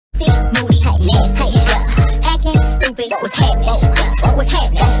moody, nasty, yeah. Acting stupid, what's happening? Bitch, what's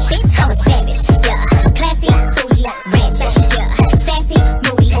happening? Bitch, I'm a savage, yeah. Classy, bougie, ratchet, yeah. Sassy,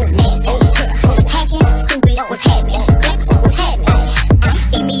 moody, nasty, yeah. Hacking, stupid, what's happening? Bitch, what's happening?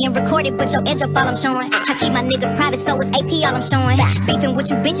 Eat me and record it, but your edge up all I'm showing. I keep my niggas private, so it's AP all I'm showing. Beefing with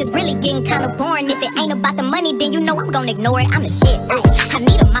you bitches really getting kinda boring. If it ain't about the money, then you know I'm gonna ignore it. I'm the shit, ooh. I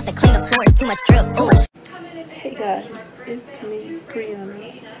need a mop to clean the floors, too much drip, ooh. Hey guys, it's me,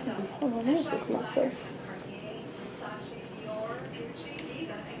 Brianna. Hold on, let me fix myself.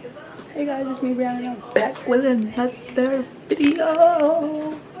 Hey guys, it's me, Brianna. I'm back with another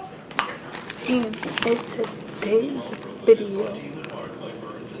video. And in today's video,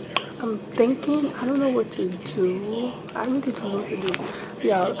 I'm thinking, I don't know what to do. I really don't know what to do.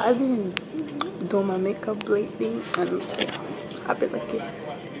 Y'all, I've been doing my makeup lately, and I'm gonna tell y'all, I've been looking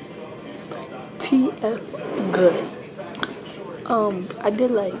TF good. I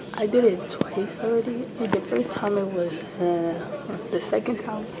did it twice already. The first time it was, the second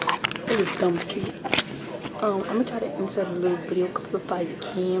time it was dumb cute. I'm gonna try to insert a little video clip if I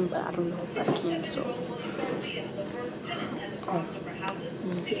can, but I don't know if I can, so.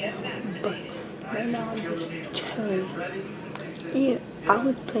 Yeah, but right now I'm just chilling. Yeah, I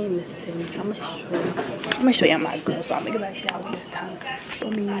was playing The Sims. I'm gonna show y'all my girl, so I'm gonna get back to y'all this time. For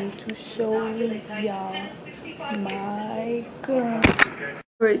me to show y'all my girl.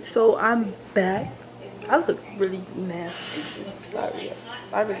 Alright, so I'm back. I look really nasty. Sorry,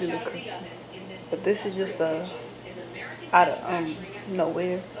 I really look crazy. But this is just out of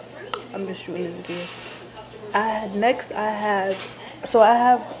nowhere. I'm just shooting this video.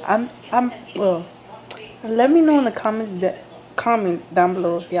 Well, let me know in the comment down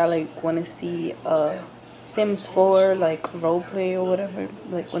below if y'all like want to see Sims 4 like roleplay or whatever,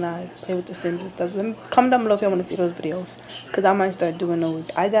 like when I play with the Sims and stuff. Comment down below if y'all want to see those videos, because I might start doing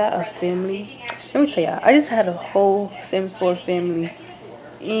those. I got a family. Let me tell y'all, I just had a whole Sims 4 family,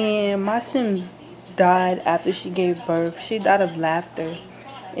 and my Sims died after she gave birth. She died of laughter.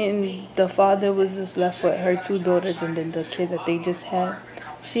 And the father was just left with her 2 daughters and then the kid that they just had.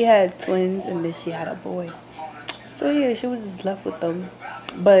 She had twins and then she had a boy. So yeah, she was just left with them.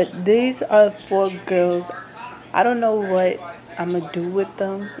 But these are 4 girls. I don't know what I'm going to do with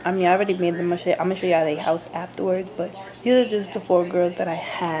them. I mean, I already made them. I'm going to show y'all their house afterwards. But these are just the 4 girls that I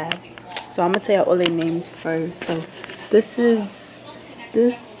have. So I'm going to tell y'all all their names first. So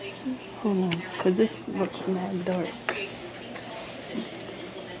hold on, because this looks mad dark.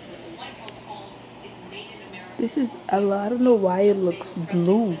 This is Ella. I don't know why it looks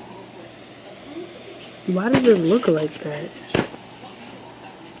blue. Why does it look like that?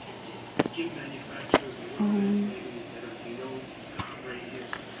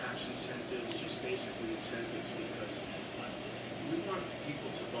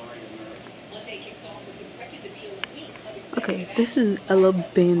 Okay, this is Ella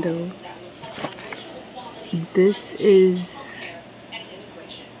Bando. This is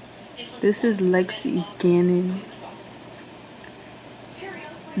Lexi Gannon.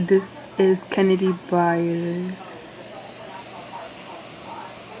 This is Kennedy Byers.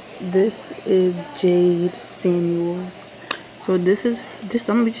 This is Jade Samuels. So I'm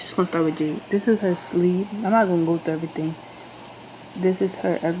just gonna start with Jade. This is her sleep. I'm not gonna go through everything. This is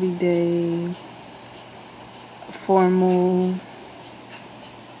her everyday, formal,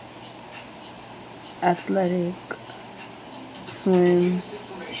 athletic, swim,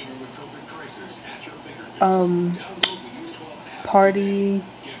 party,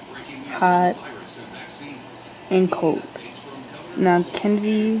 hot, and cold. Now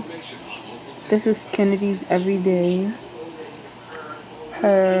Kennedy, this is Kennedy's everyday,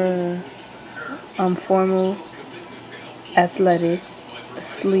 her formal, athletic,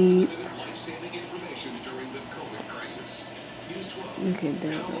 sleep. Okay,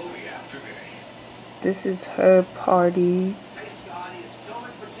 there we go. This is her party,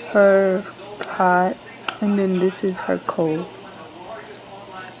 her hot, and then this is her cold.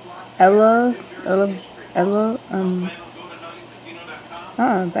 Ella,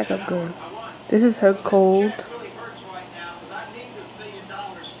 back up good. This is her cold,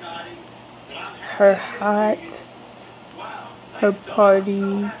 her hot, her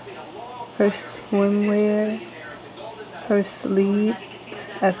party, her swimwear, her sleep,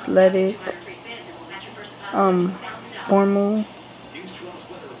 athletic, formal,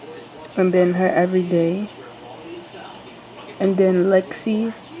 and then her everyday, and then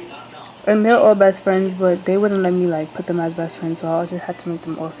Lexi. And they're all best friends, but they wouldn't let me like put them as best friends, so I just had to make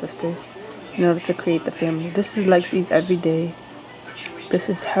them all sisters in order to create the family. This is Lexi's everyday. This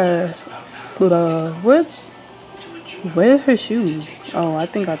is her Where's her shoes? Oh, I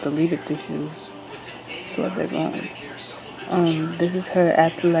think I deleted the shoes. So they're gone. This is her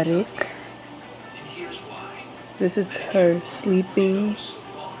athletic. This is her sleeping.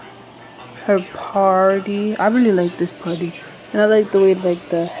 Her party. I really like this party. And I like the way like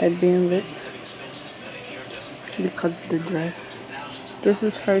the headband looks. Because of the dress. This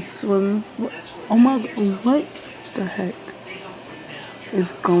is her swim. Oh my god, what the heck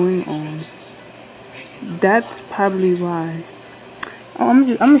is going on? That's probably why. Oh, I'm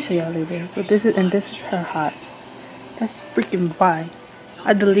gonna show y'all later. But this is her hat. That's freaking why.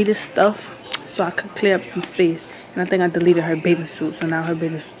 I deleted stuff so I could clear up some space. And I think I deleted her bathing suit, so now her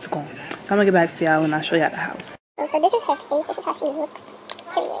bathing suit's gone. So I'm gonna get back to y'all when I show y'all the house. So this is her face, this is how she looks,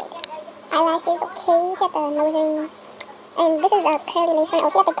 period. Eyelashes, okay, she had the nose ring. And this is a curly lace front. Oh,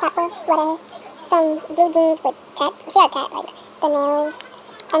 she had the Kappa sweater, some blue jeans with tat, she had tat, like the nails,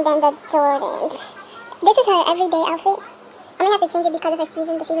 and then the Jordans. This is her everyday outfit. I'm gonna have to change it because of her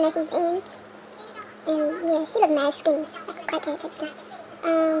season, the season that she's in. And yeah, she looks mad skinny, like a crackhead type stuff. I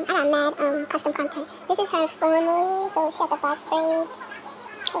got mad custom content. This is her formal, so she had the box braids.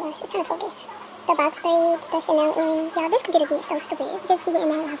 Hold on, it's trying to focus. The box braids, the Chanel earrings. Y'all, this computer being so stupid. It's just be getting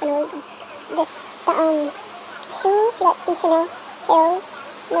mad half an hour. The shoes, she got these Chanel heels.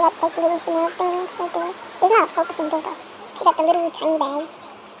 You got like the little Chanel thing right there. It's not focusing good though. She got the little tiny bag,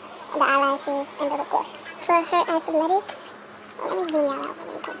 the eyelashes, and the lip gloss. For her athletic, let me zoom y'all out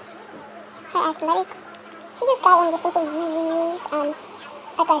really quick. Her athletic, she just got one of the simple Yeezys,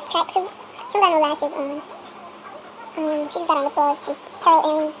 like a tracksuit. She don't got no lashes on. She just got on lip gloss, some pearl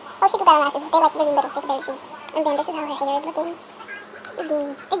earrings. Oh, she just got on lashes. They're like really little, so you can barely see. And then this is how her hair is looking.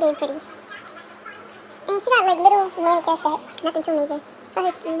 It's getting pretty. And she got like little manicure set, nothing too major. For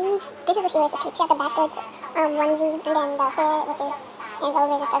her sleeve, this is what she wears to sleep. She got the backwards onesie, and then the hair, which is in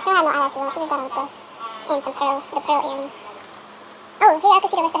velvet and stuff. She don't have no eyelashes on, she just got on lip gloss. And some the pearl earrings. Oh, here I can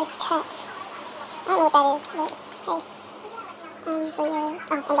see the rest of her tats. I don't know what that is, but hey. So yeah,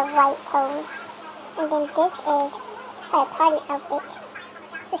 and the white toes. And then this is her party outfit.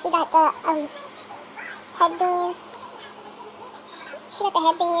 So she got the headband. She got the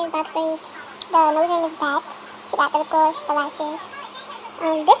headband, box braids. The nose ring is back. She got the lip gloss, the lashes.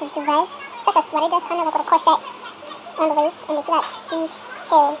 This is the dress. It's like a sweater dress, kind of like with a corset on the waist. And then she got these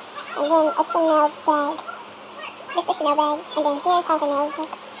heels. And then a Chanel bag. This is the Chanel bag. And then here's how the nails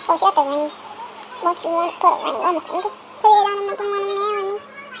look. Oh, she got the ring. Look, you want to put a ring on the finger? Put it on and make one nail ring.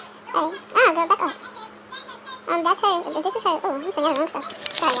 Alright. Girl, back up. That's her. This is her. Oh, I'm showing you the wrong stuff.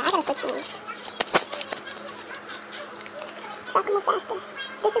 Sorry, I gotta switch names. So I can move faster.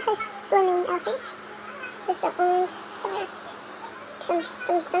 This is her swimming outfit. This is the orange. Some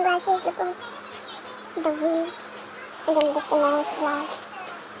sunglasses, lip gloss. The weave. And then the Chanel slide.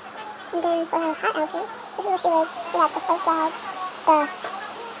 And then for her hot outfit, this is what she wears. She got the first slides. I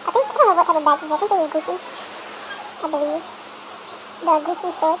don't know what type of bag this is. I think they were Gucci. I believe. The Gucci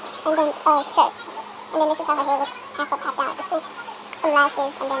shorts and then shirt. And then this is how her hair looks, half up, half down, the suit, some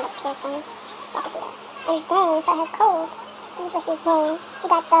lashes, and then the piercings. I can see that. And then for her coat, this is what she's wearing. She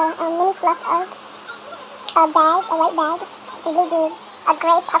got the mini fluff of a bag, a white bag. She blue jeans, a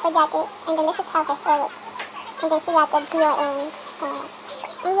gray puffer jacket, and then this is how her hair looks. And then she got the Dior earrings.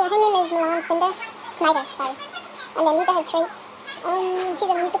 And yeah, her name is Milan Cinder Snyder, sorry. And then these are her traits. She's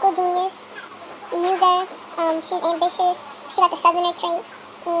a musical genius, muser, she's ambitious, she got the Southerner trait,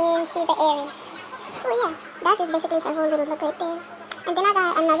 and she's an Aries. So yeah, that's just basically her whole little look right there. And then I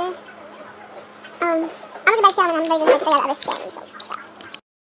got another, I'm gonna get back to y'all when I'm ready to show y'all the other Sims, so peace out.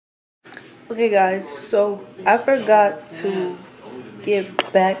 Okay guys, so I forgot to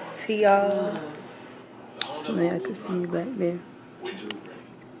get back to y'all. Man, I can see me back there.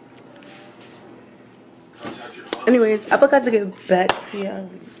 Anyways, I forgot to get back to y'all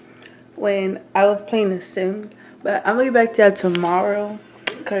when I was playing The Sims. But I'm gonna get back to y'all tomorrow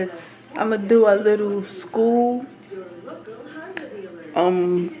because I'm gonna do a little school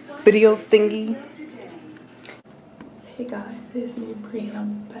video thingy. Hey guys, it's me Bree and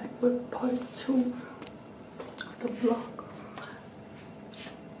I'm back with part 2 of the vlog.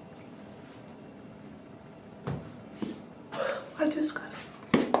 I just got up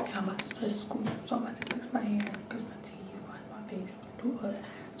and I'm about to start school, so I'm about to fix my hair, brush my teeth, wash my face, do all that.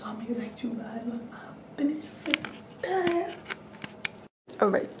 So I'll make it back to you guys when I'm finished with that.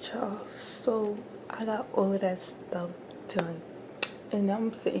 Alright y'all, so I got all of that stuff done. And now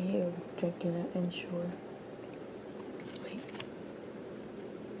I'm sitting here drinking an Ensure.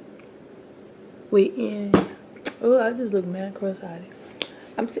 Waiting. Oh, I just look mad cross-eyed.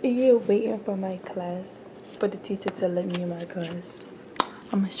 I'm sitting here waiting for my class, for the teacher to let me in my class.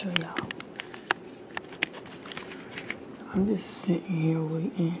 I'm gonna show y'all. I'm just sitting here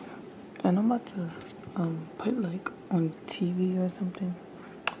waiting, and I'm about to put like on TV or something,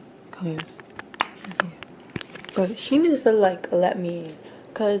 cause yeah. But she needs to like let me in,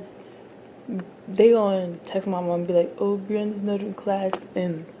 cause they gonna text my mom and be like, "Oh, Brianna's not in class,"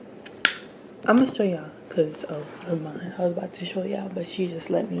 and I'm gonna show y'all, cause never mind. I was about to show y'all, but she just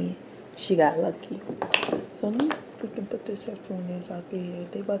let me in. She got lucky. So let me freaking put this headphone in so I can hear.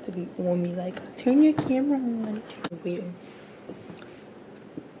 They about to be on me like, turn your camera on. Waiting.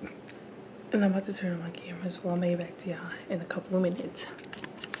 And I'm about to turn on my camera, so I'll make it back to y'all in a couple of minutes.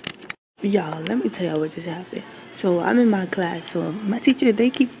 Y'all, let me tell y'all what just happened. So I'm in my class, so my teacher, they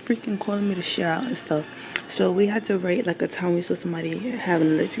keep freaking calling me to share out and stuff. So we had to write like a time we saw somebody having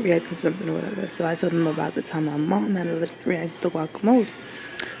an allergic reaction to something or whatever. So I told them about the time my mom had an allergic reaction to guacamole.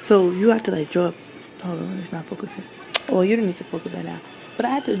 So you have to like draw, hold on, it's not focusing. Well, you don't need to focus right now. But I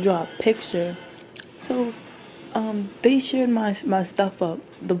had to draw a picture. So they shared my stuff up.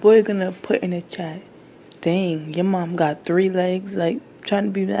 The boy gonna put in the chat, dang, your mom got 3 legs, like trying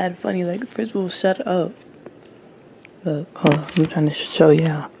to be mad funny. Like, first of all, shut up. Look, hold on, I'm trying to show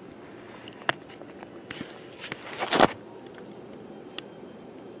y'all.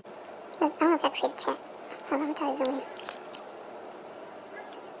 Look, I don't have to see the chat. Hold on, I'm trying to zoom in.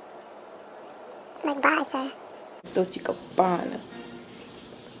 Like, bye, sir. Dolce Gabbana.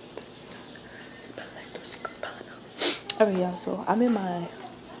 Smell like Dolce Gabbana. Alright, y'all, so I'm in my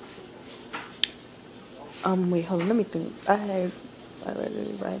wait, hold on, let me think. I had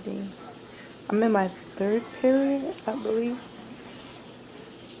already writing. I'm in my 3rd period, I believe.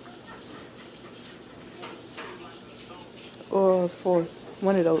 Or 4th.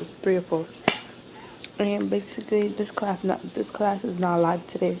 One of those, 3 or 4. And basically this class is not live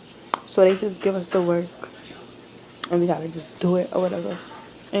today. So they just give us the work and we gotta just do it or whatever.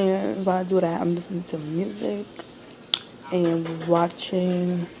 And while I do that, I'm listening to music and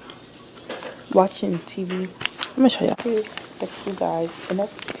watching TV. I'm gonna show y'all. Thank you guys. And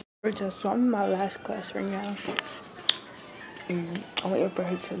that's so I'm in my last class right now. And I'm waiting for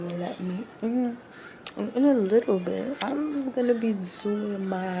her to let me in. And in a little bit, I'm gonna be doing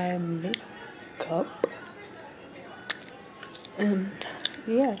my makeup. And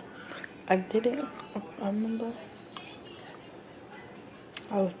yeah, I did it. I remember.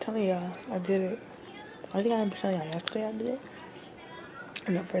 I was telling y'all I did it. I think I was telling y'all yesterday I did it.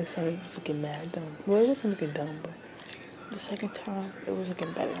 And the first time it was looking mad dumb. Well, it wasn't looking dumb, but the second time it was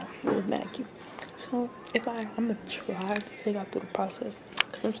looking better. It was mad cute. So if I'm gonna try to take out through the process,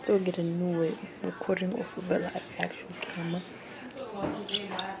 cause I'm still getting new with recording off of a like actual camera.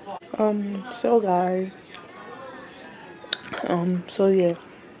 So guys, so yeah,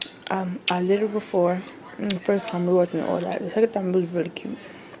 I did it before. The first time it wasn't all that. The second time it was really cute.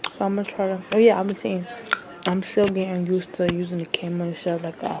 So I'm gonna try to. Oh yeah, I've been saying I'm still getting used to using the camera instead of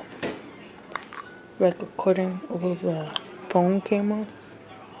like recording with a phone camera.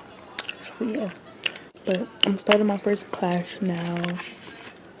 So yeah, but I'm starting my first class now.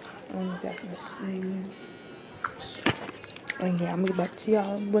 I'm gonna see. And yeah, I'm gonna get back to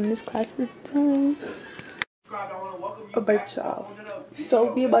y'all when this class is done. Alright, y'all.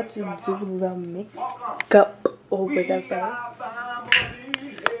 So we about to do the makeup or whatever.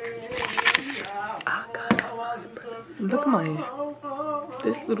 Oh God, look at my hair.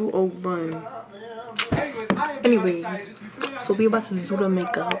 This little old bun. Anyway, so we about to do the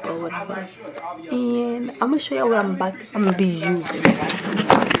makeup or whatever. And I'm gonna show y'all what I'm gonna be using.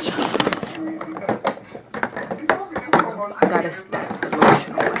 I gotta stack the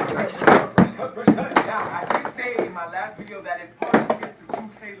lotion on my dress. I did say in my last video that if part 2 gets to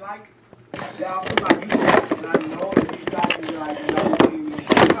 2K likes, then I'll put my video up. And I know these guys will be like,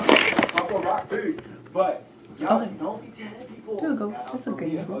 I'll go rock city. But y'all don't be telling people. There we go. That's a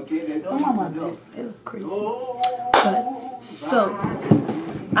good one. I'm on my bed. It looks crazy. But so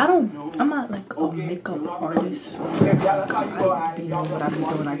I'm not like a makeup artist. So I be knowing what I be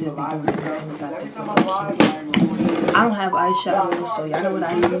doing. I just be doing it. I don't have eyeshadow, so y'all know what I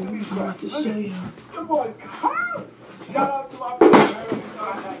use. I'm about to show you.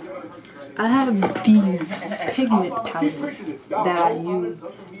 I have these pigment palettes that I use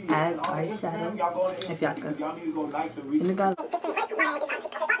as eyeshadow. If y'all can. And it got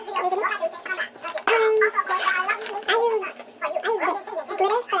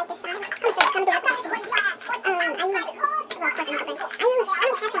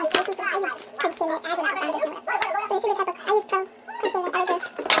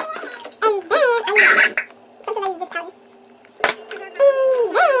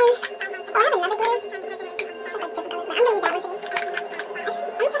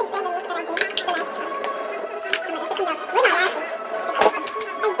We're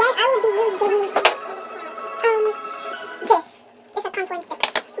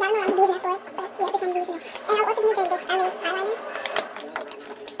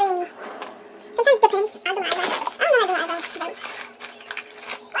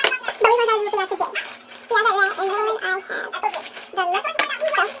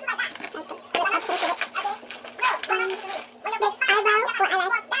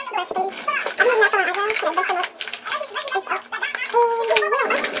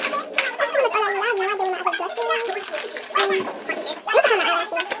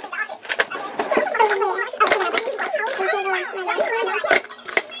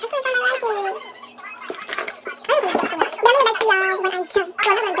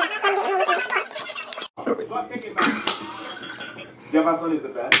Jefferson is the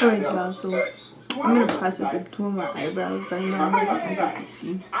best. Alright, y'all, so I'm in the process of doing my eyebrows right now, as you can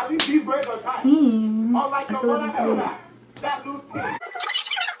see. I think these braids are tight. I saw this video. That loose teeth.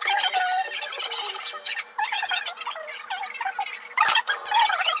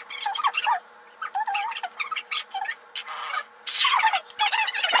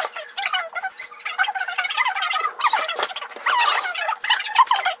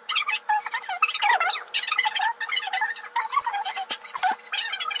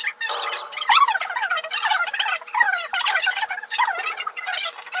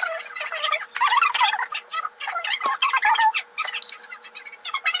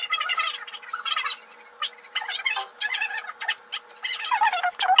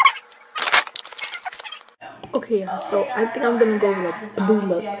 Okay, yeah, so I think I'm gonna go with a blue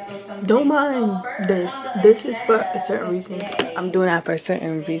look. Don't mind this. This is for a certain reason. I'm doing that for a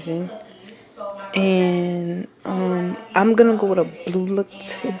certain reason. And I'm gonna go with a blue look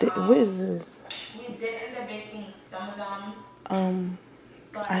today. What is this?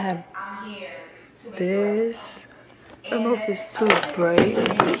 I have this. I don't know if it's too bright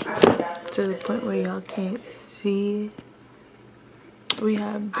to the point where y'all can't see. We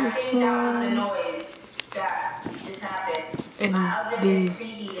have this one. And these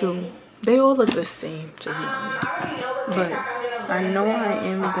two, they all look the same to be honest, but I know I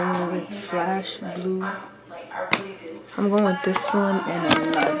am going with flash blue. I'm going with this one and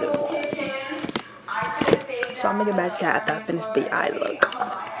another one, so I'm gonna get back to that after I finish the eye look.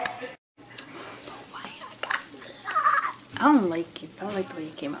 I don't like it. I don't like the way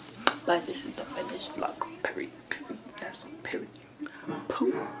it came out, but this is the finished look. Period. That's period.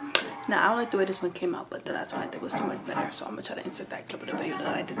 Pooh. Now, I don't like the way this one came out, but the last one I think was so much better. So I'm gonna try to insert that clip of the video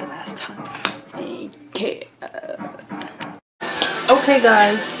that I did the last time. Okay, okay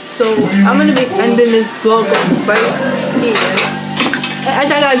guys, so I'm gonna be ending this vlog right here. As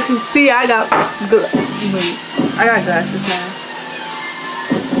you guys can see, I got glasses now.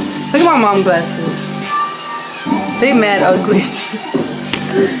 Look at my mom's glasses. They mad ugly.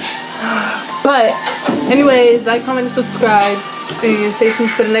 But anyways, like, comment, and subscribe. And stay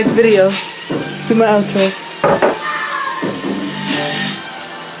tuned for the next video. Do my outro.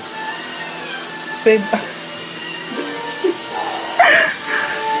 Say bye.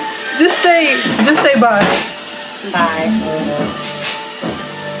 Just say bye. Bye.